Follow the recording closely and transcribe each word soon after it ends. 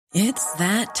It's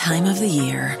that time of the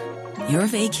year. Your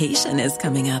vacation is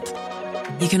coming up.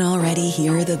 You can already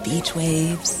hear the beach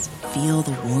waves, feel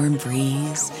the warm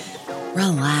breeze,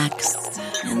 relax,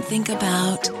 and think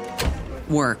about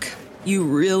work. You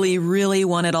really, really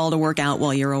want it all to work out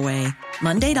while you're away.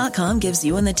 Monday.com gives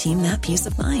you and the team that peace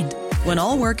of mind. When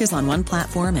all work is on one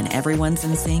platform and everyone's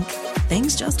in sync,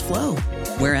 things just flow.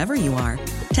 Wherever you are,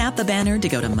 tap the banner to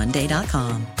go to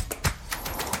Monday.com.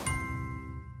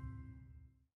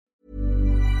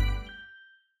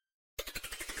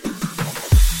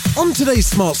 On today's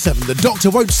Smart 7, the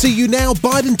doctor won't see you now,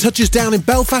 Biden touches down in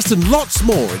Belfast and lots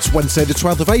more. It's Wednesday the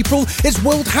 12th of April, it's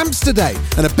World Hamster Day,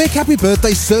 and a big happy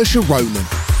birthday Saoirse Ronan.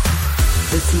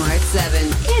 The Smart 7,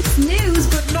 it's news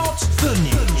but not the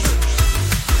news.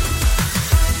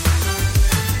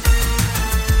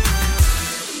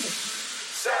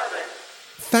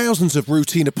 Thousands of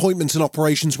routine appointments and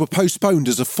operations were postponed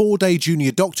as a 4-day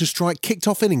junior doctor strike kicked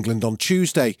off in England on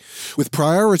Tuesday. With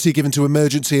priority given to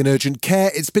emergency and urgent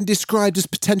care, it's been described as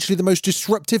potentially the most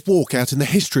disruptive walkout in the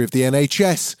history of the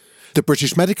NHS. The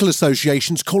British Medical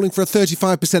Association's calling for a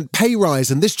 35% pay rise,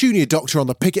 and this junior doctor on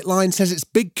the picket line says it's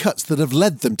big cuts that have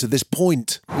led them to this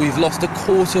point. We've lost a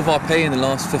quarter of our pay in the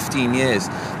last 15 years.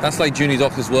 That's like junior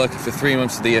doctors working for 3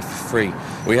 months of the year for free.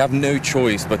 We have no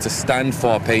choice but to stand for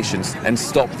our patients and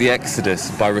stop the exodus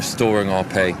by restoring our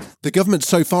pay. The government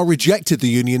so far rejected the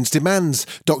union's demands.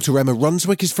 Dr Emma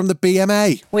Runswick is from the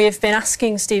BMA. We have been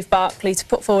asking Steve Barclay to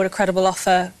put forward a credible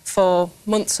offer for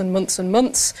months and months and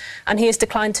months, and he has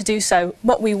declined to do so.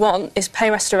 What we want is pay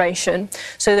restoration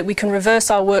so that we can reverse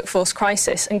our workforce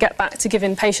crisis and get back to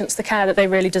giving patients the care that they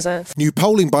really deserve. New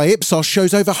polling by Ipsos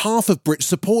shows over half of Brits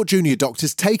support junior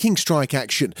doctors taking strike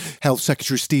action. Health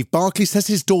Secretary Steve Barclay says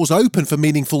his door's open for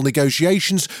meaningful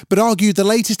negotiations, but argued the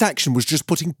latest action was just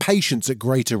putting patients at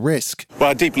greater risk. Well,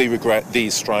 I deeply regret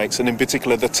these strikes, and in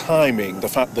particular the timing, the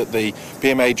fact that the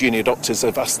BMA junior doctors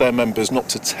have asked their members not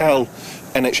to tell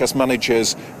NHS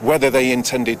managers whether they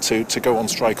intended to go on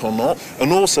strike or not,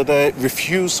 and also their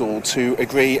refusal to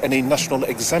agree any national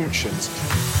exemptions.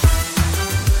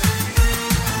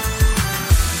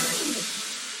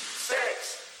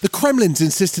 The Kremlin's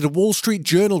insisted a Wall Street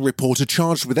Journal reporter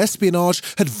charged with espionage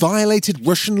had violated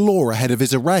Russian law ahead of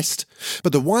his arrest.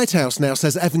 But the White House now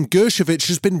says Evan Gershkovich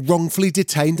has been wrongfully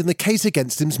detained and the case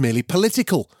against him is merely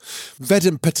political.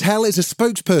 Vedant Patel is a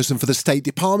spokesperson for the State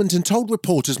Department and told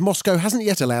reporters Moscow hasn't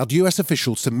yet allowed US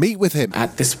officials to meet with him.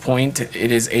 At this point,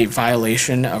 it is a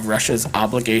violation of Russia's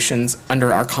obligations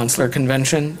under our consular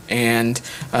convention and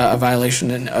a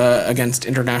violation against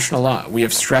international law. We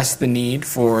have stressed the need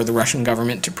for the Russian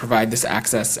government to provide this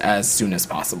access as soon as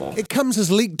possible. It comes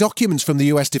as leaked documents from the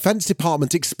US Defense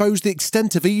Department expose the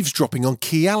extent of eavesdropping on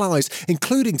key allies,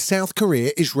 including South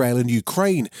Korea, Israel and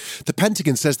Ukraine. The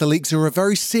Pentagon says the leaks are a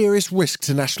very serious risk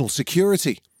to national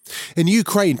security. In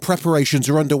Ukraine, preparations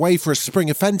are underway for a spring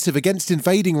offensive against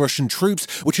invading Russian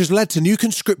troops, which has led to new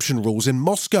conscription rules in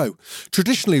Moscow.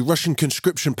 Traditionally, Russian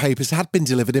conscription papers had been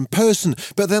delivered in person,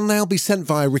 but they'll now be sent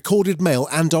via recorded mail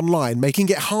and online, making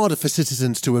it harder for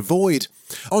citizens to avoid.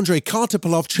 Andrei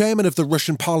Kartopolov, chairman of the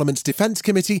Russian Parliament's Defence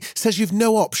Committee, says you've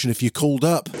no option if you're called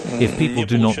up. If people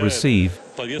do not receive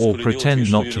or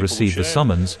pretend not to receive the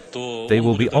summons, they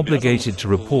will be obligated to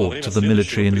report to the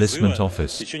military enlistment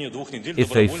office. If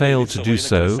they fail to do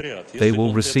so, they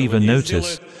will receive a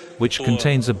notice, which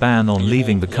contains a ban on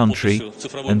leaving the country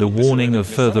and a warning of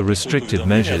further restrictive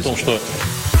measures.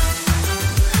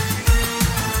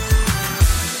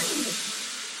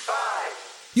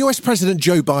 US President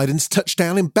Joe Biden's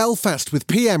touchdown in Belfast with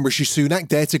PM Rishi Sunak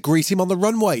there to greet him on the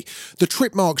runway. The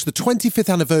trip marks the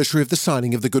 25th anniversary of the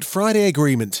signing of the Good Friday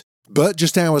Agreement. But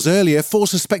just hours earlier, 4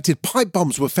 suspected pipe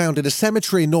bombs were found in a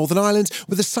cemetery in Northern Ireland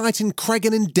with a site in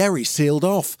Cregan in Derry sealed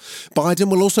off.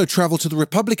 Biden will also travel to the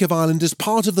Republic of Ireland as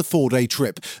part of the 4-day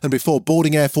trip. And before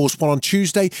boarding Air Force One on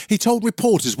Tuesday, he told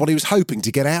reporters what he was hoping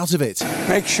to get out of it.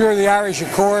 Make sure the Irish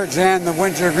Accords and the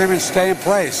Windsor Agreement stay in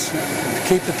place.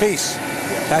 Keep the peace.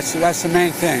 That's the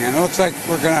main thing, and it looks like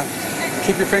we're going to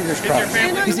keep your fingers crossed.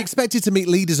 He's expected to meet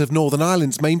leaders of Northern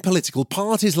Ireland's main political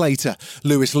parties later.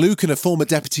 Lewis Lucan, a former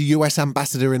deputy US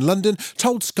ambassador in London,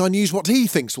 told Sky News what he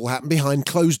thinks will happen behind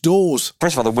closed doors.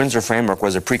 First of all, the Windsor Framework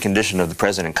was a precondition of the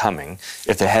president coming.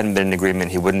 If there hadn't been an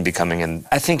agreement, he wouldn't be coming in.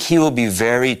 I think he will be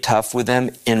very tough with them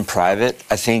in private.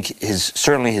 I think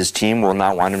certainly his team will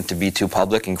not want him to be too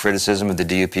public in criticism of the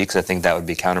DUP, because I think that would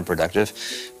be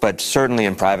counterproductive. But certainly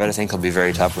in private, I think he'll be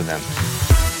very tough with them.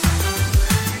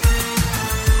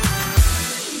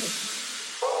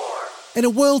 In a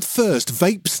world first,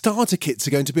 vape starter kits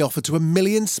are going to be offered to 1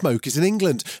 million smokers in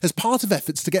England as part of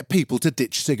efforts to get people to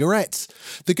ditch cigarettes.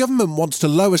 The government wants to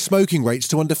lower smoking rates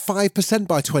to under 5%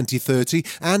 by 2030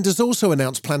 and has also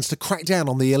announced plans to crack down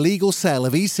on the illegal sale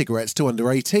of e-cigarettes to under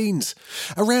 18s.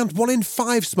 Around 1 in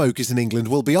 5 smokers in England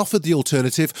will be offered the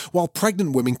alternative, while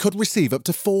pregnant women could receive up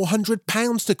to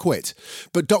 £400 to quit.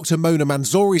 But Dr. Mona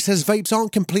Manzouri says vapes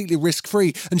aren't completely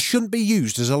risk-free and shouldn't be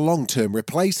used as a long-term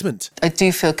replacement. I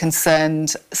do feel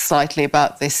concerned slightly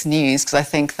about this news because I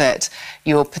think that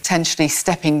you're potentially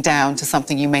stepping down to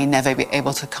something you may never be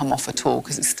able to come off at all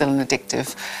because it's still an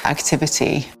addictive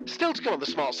activity. Still to come on the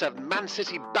Smart 7, Man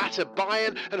City batter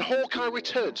Bayern and Hawkeye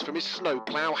returns from his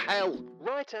snowplough hell.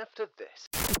 Right after this.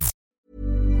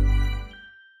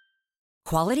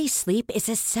 Quality sleep is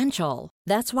essential.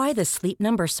 That's why the Sleep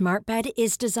Number Smart Bed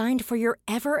is designed for your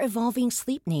ever-evolving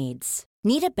sleep needs.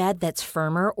 Need a bed that's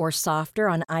firmer or softer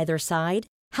on either side?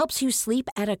 Helps you sleep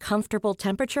at a comfortable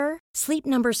temperature? Sleep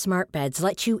Number Smart Beds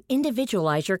let you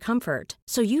individualize your comfort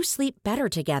so you sleep better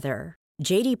together.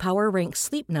 J.D. Power ranks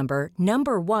Sleep Number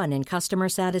number 1 in customer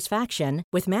satisfaction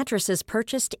with mattresses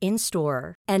purchased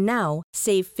in-store. And now,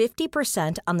 save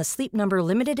 50% on the Sleep Number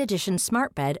Limited Edition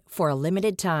Smart Bed for a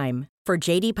limited time. For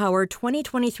J.D. Power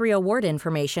 2023 award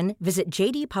information, visit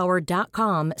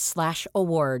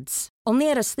jdpower.com/awards. Only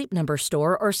at a Sleep Number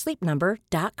store or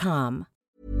sleepnumber.com.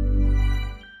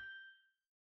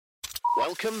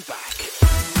 Welcome back.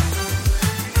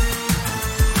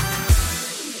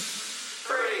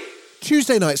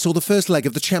 Tuesday night saw the first leg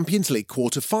of the Champions League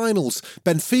quarter-finals.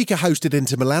 Benfica hosted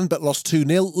Inter Milan but lost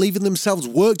 2-0, leaving themselves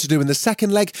work to do in the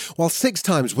second leg, while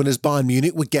 6-time winners Bayern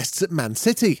Munich were guests at Man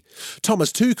City.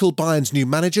 Thomas Tuchel, Bayern's new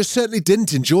manager, certainly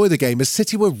didn't enjoy the game as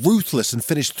City were ruthless and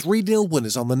finished 3-0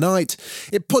 winners on the night.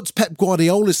 It puts Pep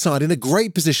Guardiola's side in a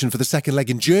great position for the second leg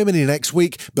in Germany next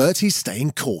week, but he's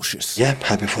staying cautious. Yeah,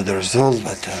 happy for the result,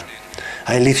 but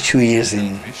I lived 3 years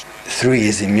in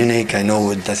Munich. I know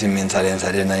what does it mean Italians.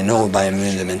 I know Bayern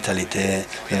Munich, the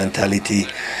mentality.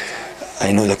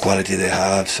 I know the quality they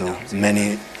have. So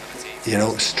many,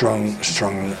 strong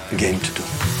game to do.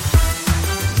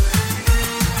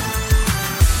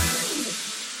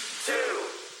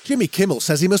 Jimmy Kimmel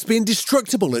says he must be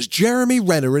indestructible as Jeremy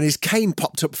Renner and his cane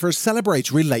popped up for a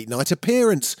celebratory late-night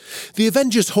appearance. The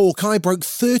Avengers Hawkeye broke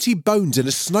 30 bones in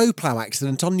a snowplough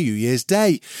accident on New Year's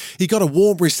Day. He got a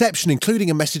warm reception, including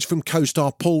a message from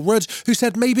co-star Paul Rudd, who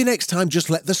said maybe next time just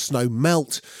let the snow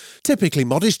melt. Typically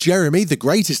modest, Jeremy, the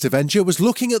greatest Avenger, was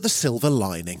looking at the silver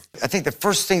lining. I think the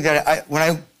first thing that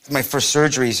my first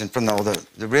surgeries and from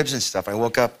the ribs and stuff, I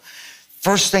woke up,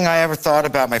 first thing I ever thought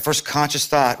about, my first conscious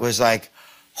thought was like,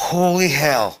 holy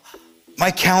hell, my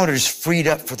calendar's freed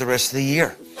up for the rest of the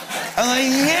year. I'm like,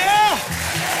 yeah!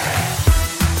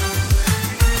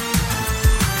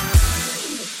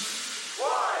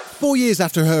 4 years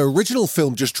after her original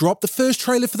film just dropped, the first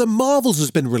trailer for The Marvels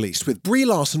has been released, with Brie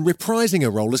Larson reprising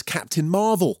her role as Captain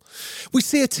Marvel. We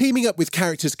see her teaming up with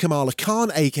characters Kamala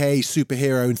Khan, aka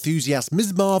superhero enthusiast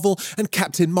Ms. Marvel, and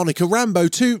Captain Monica Rambeau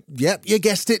to, yep, you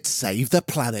guessed it, save the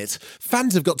planet.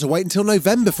 Fans have got to wait until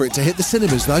November for it to hit the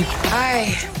cinemas, though.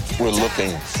 Hi. We're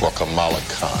looking for Kamala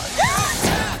Khan.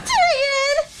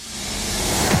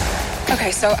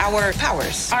 Okay, so our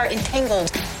powers are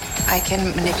entangled. I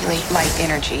can manipulate light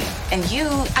energy. And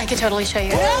I could totally show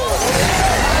you.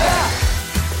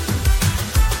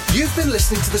 You've been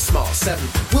listening to The Smart 7.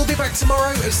 We'll be back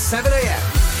tomorrow at 7 a.m.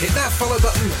 Hit that follow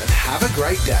button and have a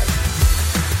great day.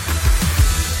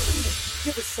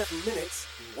 Give us 7 minutes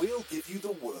and we'll give you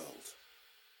the world.